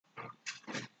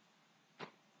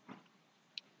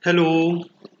Hello,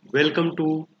 welcome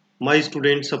to my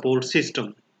student support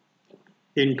system.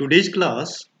 In today's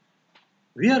class,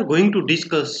 we are going to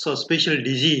discuss a special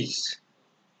disease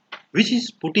which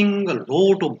is putting a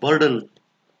lot of burden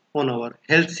on our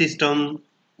health system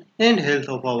and health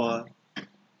of our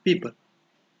people.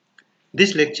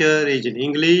 This lecture is in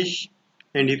English,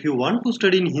 and if you want to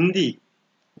study in Hindi,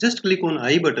 just click on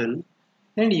I button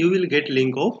and you will get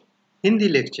link of Hindi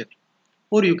lecture,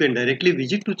 or you can directly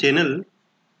visit to channel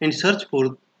and search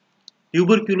for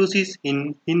tuberculosis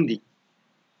in Hindi.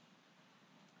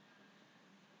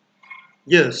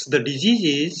 Yes, the disease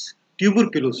is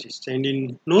tuberculosis, and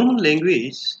in normal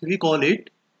language we call it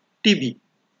TB.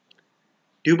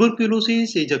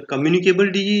 Tuberculosis is a communicable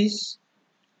disease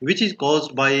which is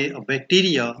caused by a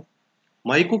bacteria,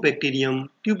 Mycobacterium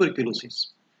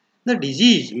tuberculosis. The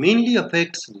disease mainly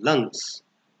affects lungs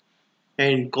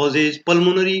and causes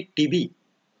pulmonary TB.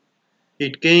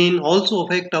 It can also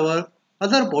affect our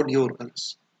other body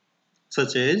organs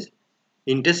such as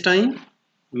intestine,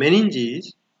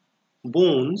 meninges,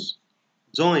 bones,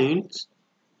 joints,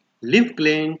 lymph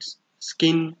glands,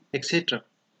 skin, etc.,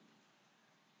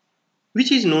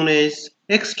 which is known as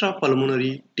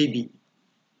extrapulmonary TB.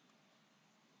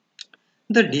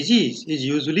 The disease is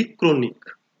usually chronic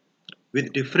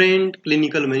with different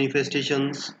clinical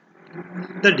manifestations.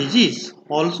 The disease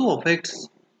also affects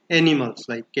animals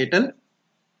like cattle.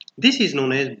 This is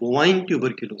known as bovine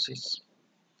tuberculosis,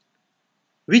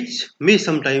 which may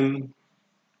sometimes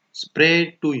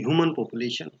spread to human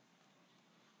population.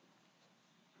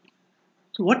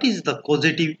 So what is the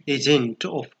causative agent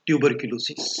of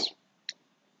tuberculosis?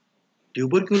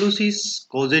 Tuberculosis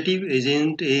causative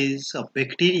agent is a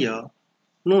bacteria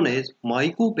known as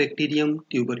Mycobacterium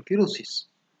tuberculosis.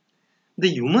 The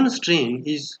human strain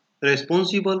is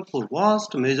responsible for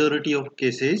vast majority of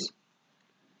cases.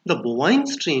 The bovine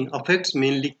strain affects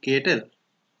mainly cattle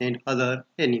and other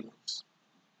animals.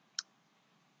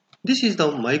 This is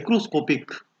the microscopic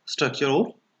structure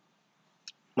of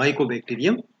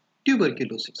Mycobacterium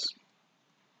tuberculosis.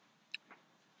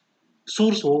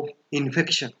 Source of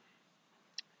infection.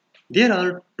 There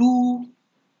are two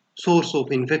sources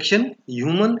of infection,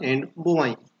 human and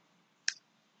bovine.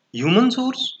 Human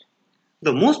source.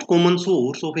 The most common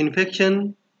source of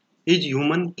infection is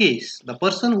human case. The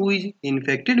person who is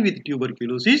infected with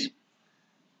tuberculosis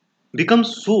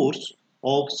becomes source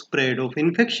of spread of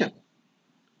infection,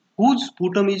 whose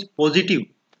sputum is positive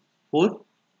for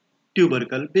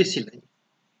tubercle bacilli.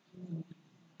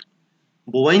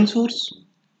 Bovine source.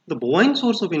 The bovine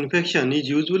source of infection is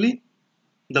usually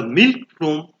the milk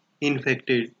from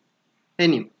infected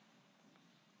animal.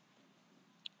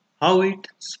 How it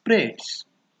spreads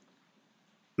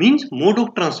means mode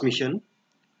of transmission.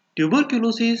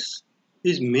 Tuberculosis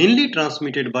is mainly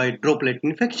transmitted by droplet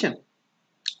infection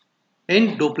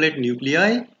and droplet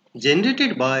nuclei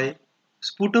generated by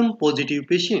sputum positive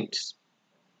patients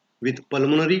with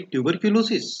pulmonary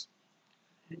tuberculosis.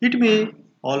 It may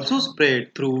also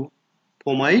spread through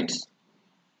fomites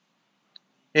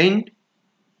and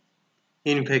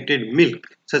infected milk,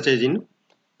 such as in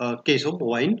case of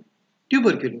bovine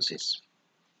tuberculosis.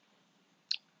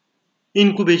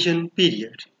 Incubation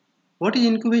period. What is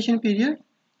incubation period?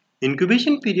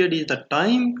 Incubation period is the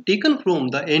time taken from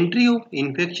the entry of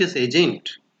infectious agent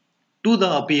to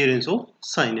the appearance of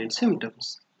signs and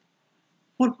symptoms.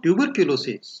 For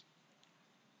tuberculosis,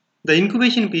 the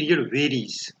incubation period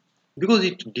varies because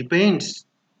it depends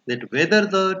that whether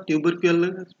the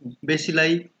tubercular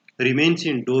bacilli remains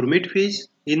in dormant phase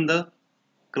in the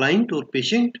client or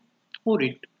patient, or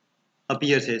it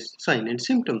appears as sign and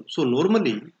symptom. So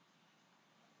normally,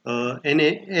 an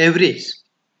average,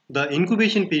 the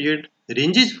incubation period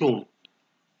ranges from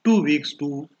 2 weeks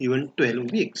to even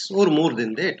 12 weeks or more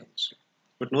than that also.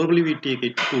 But normally we take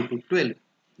it 2 to 12.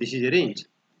 This is a range.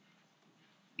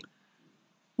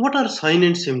 What are signs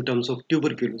and symptoms of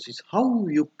tuberculosis? How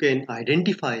you can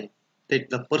identify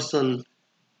that the person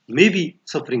may be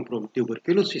suffering from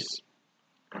tuberculosis?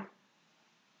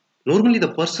 Normally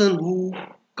the person who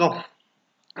cough,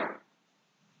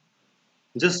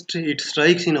 just it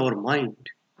strikes in our mind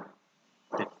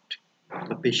that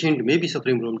the patient may be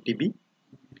suffering from TB.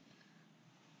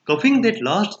 Coughing that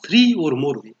lasts 3 or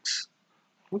more weeks.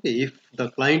 Okay, if the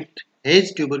client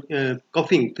has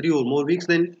coughing 3 or more weeks,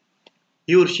 then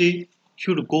he or she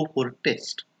should go for a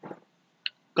test.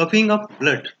 Coughing up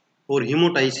blood or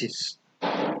hemolysis,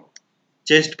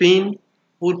 chest pain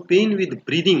or pain with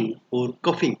breathing or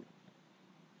coughing,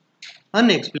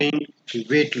 unexplained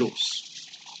weight loss.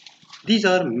 These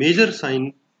are major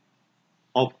signs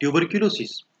of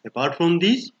tuberculosis. Apart from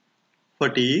these,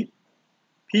 fatigue,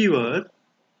 fever,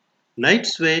 night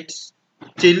sweats,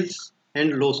 chills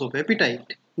and loss of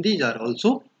appetite. These are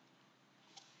also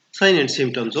signs and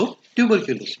symptoms of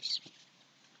tuberculosis.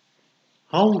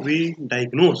 How we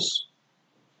diagnose?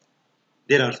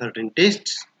 There are certain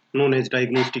tests known as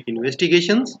diagnostic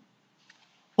investigations.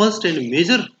 First and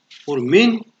major or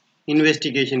main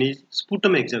investigation is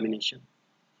sputum examination.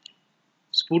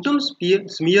 Sputum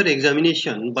smear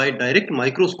examination by direct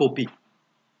microscopy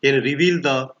can reveal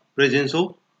the presence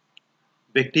of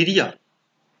bacteria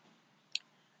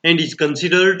and is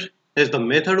considered as the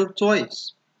method of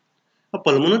choice. A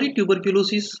pulmonary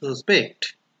tuberculosis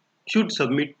suspect should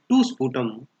submit two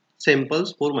sputum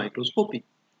samples for microscopy.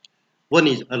 One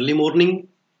is early morning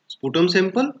sputum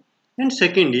sample and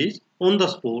second is on the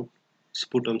spot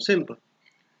sputum sample.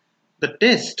 The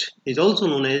test is also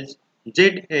known as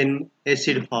ZN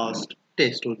acid fast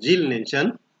test or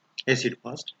Ziel-Nelson acid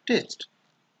fast test.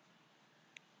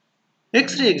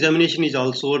 X-ray examination is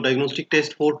also a diagnostic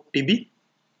test for TB,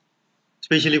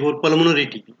 especially for pulmonary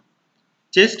TB.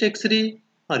 Chest X-ray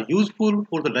are useful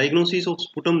for the diagnosis of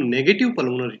sputum negative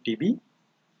pulmonary TB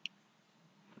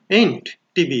and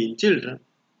TB in children.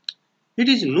 It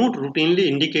is not routinely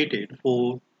indicated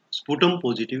for sputum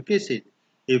positive cases.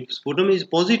 If sputum is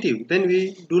positive, then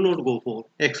we do not go for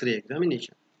X-ray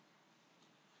examination.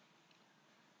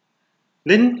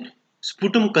 Then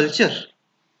sputum culture.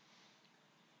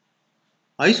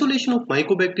 Isolation of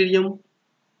mycobacterium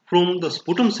from the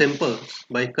sputum samples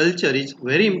by culture is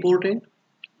very important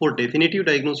for definitive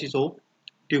diagnosis of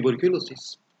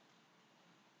tuberculosis.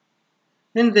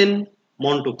 And then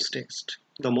Montauk's test.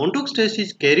 The Montauk's test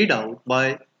is carried out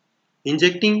by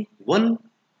injecting one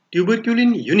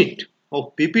tuberculin unit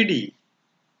of PPD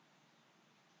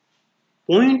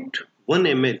 0.1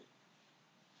 ml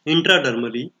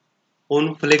intradermally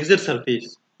on flexure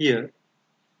surface here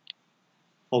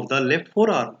of the left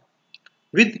forearm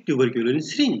with tuberculin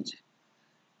syringe.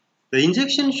 The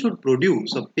injection should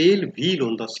produce a pale wheal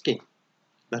on the skin.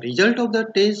 The result of the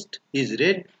test is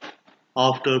read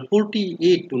after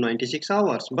 48 to 96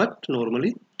 hours, but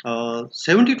normally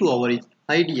 72 hours is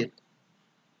ideal.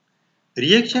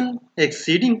 Reaction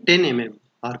exceeding 10 mm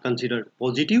are considered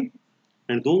positive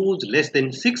and those less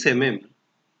than 6 mm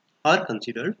are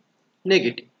considered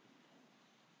negative.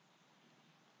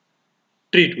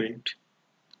 Treatment.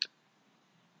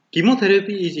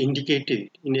 Chemotherapy is indicated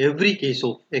in every case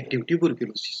of active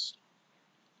tuberculosis.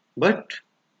 But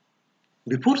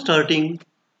before starting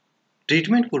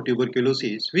treatment for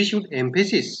tuberculosis, we should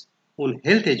emphasize on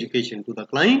health education to the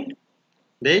client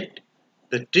that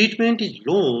the treatment is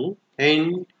long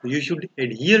and you should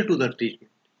adhere to the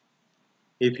treatment.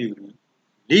 If you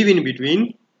leave in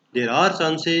between, there are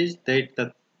chances that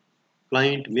the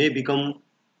client may become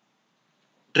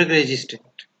drug resistant.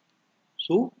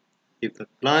 So, if the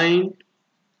client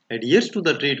adheres to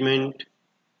the treatment,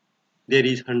 there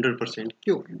is 100%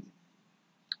 cure.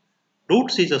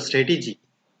 DOTS is a strategy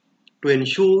to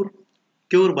ensure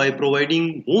cure by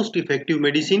providing most effective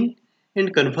medicine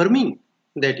and confirming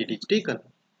that it is taken.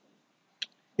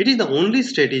 It is the only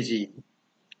strategy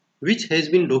which has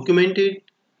been documented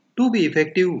to be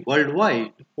effective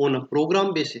worldwide on a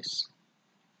program basis.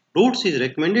 DOTS is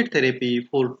recommended therapy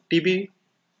for TB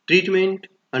treatment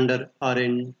under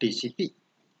RNTCP.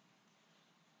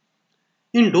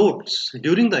 In DOTS,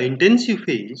 during the intensive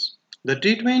phase, the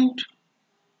treatment,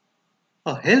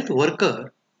 a health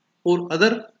worker or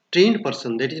other trained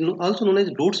person, that is also known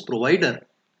as DOTS provider,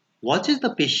 watches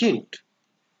the patient,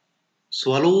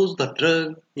 swallows the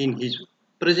drug in his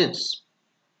presence.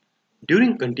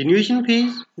 During continuation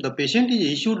phase, the patient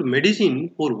is issued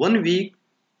medicine for 1 week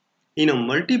in a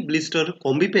multi-blister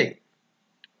combi pack,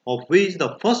 of which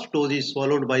the first dose is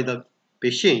swallowed by the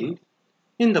patient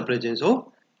in the presence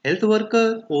of health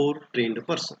worker or trained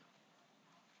person.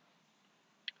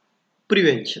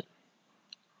 Prevention.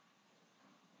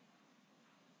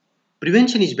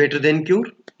 Prevention is better than cure.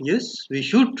 Yes, we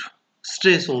should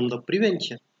stress on the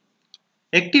prevention.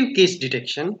 Active case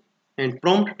detection and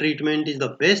prompt treatment is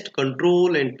the best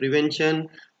control and prevention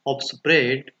of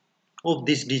spread of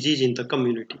this disease in the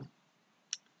community.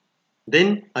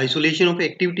 Then isolation of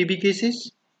active TB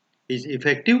cases is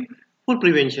effective for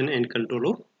prevention and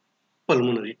control of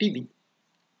pulmonary TB.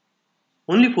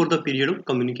 Only for the period of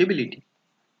communicability.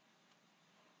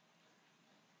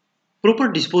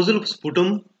 Proper disposal of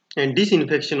sputum and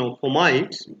disinfection of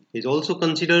fomites is also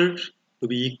considered to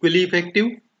be equally effective.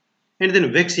 And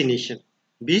then vaccination.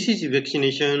 BCG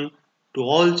vaccination to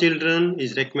all children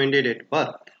is recommended at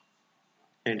birth.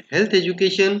 And health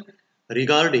education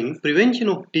regarding prevention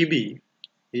of TB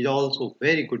is also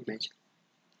very good measure.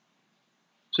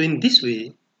 So in this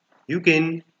way, you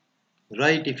can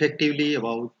write effectively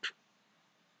about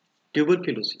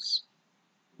tuberculosis.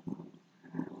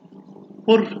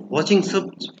 For watching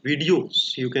such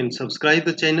videos, you can subscribe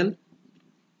the channel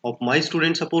of My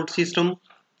Student Support System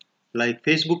like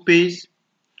Facebook page,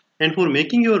 and for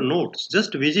making your notes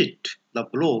just visit the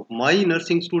blog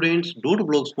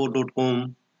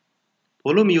mynursingstudents.blogspot.com.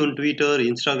 Follow me on Twitter,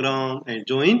 Instagram and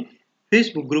join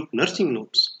Facebook group Nursing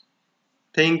Notes.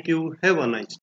 Thank you. Have a nice day.